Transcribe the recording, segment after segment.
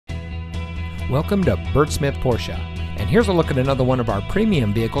Welcome to Bert Smith Porsche, and here's a look at another one of our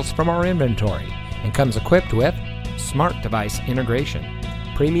premium vehicles from our inventory, and comes equipped with smart device integration,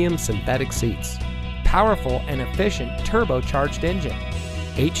 premium synthetic seats, powerful and efficient turbocharged engine,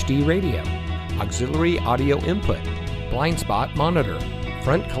 HD radio, auxiliary audio input, blind spot monitor,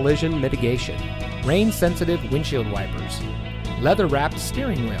 front collision mitigation, rain sensitive windshield wipers, leather wrapped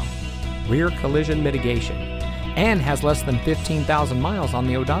steering wheel, rear collision mitigation, and has less than 15,000 miles on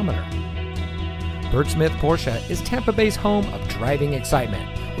the odometer. Bert Smith Porsche is Tampa Bay's home of driving excitement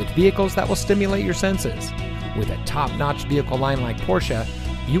with vehicles that will stimulate your senses. With a top-notch vehicle line like Porsche,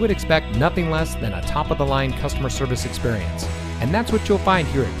 you would expect nothing less than a top-of-the-line customer service experience. And that's what you'll find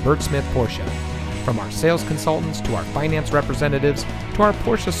here at Bert Smith Porsche. From our sales consultants to our finance representatives to our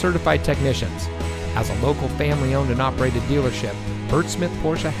Porsche certified technicians. As a local family-owned and operated dealership, Bert Smith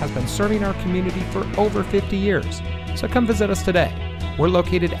Porsche has been serving our community for over 50 years. So come visit us today. We're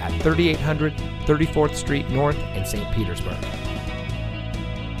located at 3800 34th Street North in St. Petersburg.